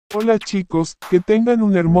Hola chicos, que tengan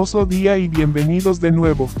un hermoso día y bienvenidos de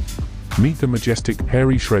nuevo. Meet the majestic,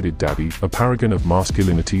 hairy shredded daddy, a paragon of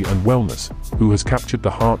masculinity and wellness, who has captured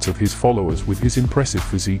the hearts of his followers with his impressive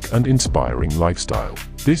physique and inspiring lifestyle.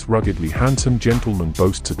 This ruggedly handsome gentleman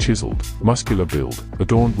boasts a chiseled, muscular build,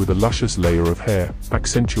 adorned with a luscious layer of hair,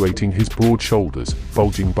 accentuating his broad shoulders,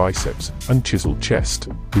 bulging biceps, and chiseled chest.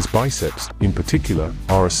 His biceps, in particular,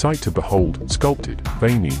 are a sight to behold, sculpted,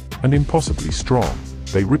 veiny, and impossibly strong.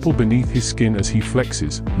 They ripple beneath his skin as he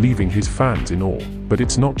flexes, leaving his fans in awe. But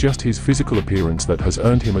it's not just his physical appearance that has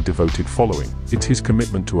earned him a devoted following, it's his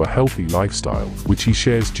commitment to a healthy lifestyle, which he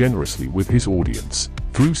shares generously with his audience.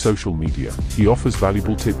 Through social media, he offers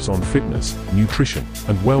valuable tips on fitness, nutrition,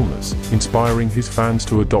 and wellness, inspiring his fans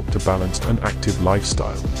to adopt a balanced and active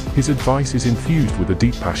lifestyle. His advice is infused with a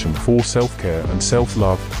deep passion for self-care and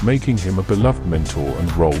self-love, making him a beloved mentor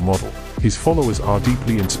and role model. His followers are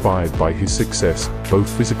deeply inspired by his success, both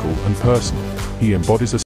physical and personal. He embodies a